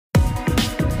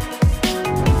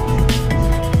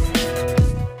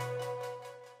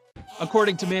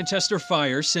According to Manchester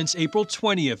Fire, since April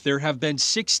 20th, there have been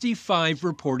 65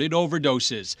 reported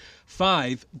overdoses,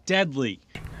 5 deadly.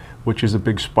 Which is a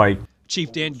big spike.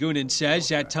 Chief Dan Goonan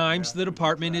says at times the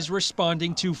department is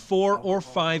responding to 4 or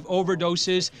 5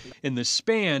 overdoses in the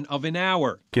span of an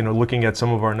hour. You know, looking at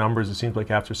some of our numbers, it seems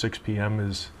like after 6 p.m.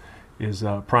 is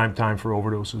prime time for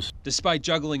overdoses. Despite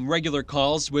juggling regular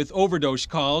calls with overdose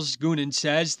calls, Goonan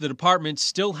says the department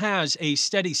still has a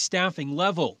steady staffing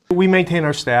level. We maintain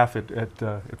our staff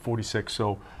at 46,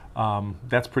 so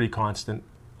that's pretty constant.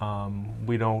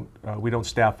 We don't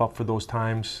staff up for those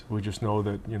times. We just know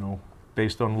that, you know,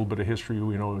 based on a little bit of history,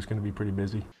 we know it's going to be pretty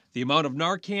busy. The amount of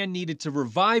Narcan needed to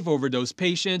revive overdose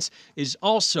patients is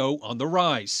also on the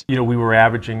rise. You know, we were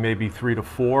averaging maybe 3 to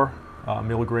 4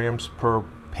 milligrams per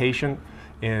patient,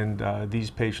 and these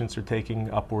patients are taking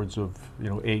upwards of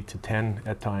 8 to 10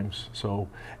 at times. So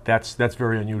that's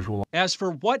very unusual. As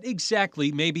for what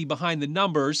exactly may be behind the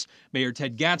numbers, Mayor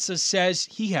Ted Gatsa says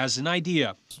he has an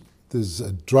idea. There's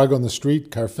a drug on the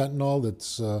street, carfentanil,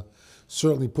 that's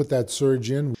certainly put that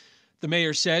surge in. The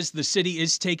mayor says the city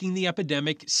is taking the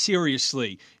epidemic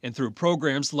seriously, and through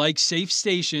programs like Safe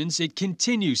Stations, it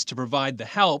continues to provide the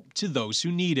help to those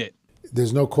who need it.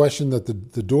 There's no question that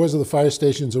the doors of the fire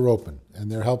stations are open,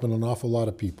 and they're helping an awful lot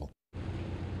of people.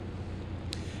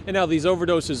 And now these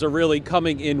overdoses are really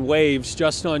coming in waves.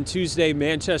 Just on Tuesday,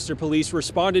 Manchester police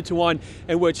responded to one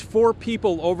in which 4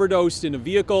 people overdosed in a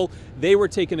vehicle. They were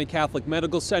taken to Catholic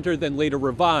Medical Center, then later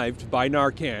revived by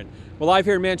Narcan. Well, live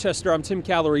here in Manchester, I'm Tim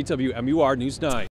Callery, WMUR News 9.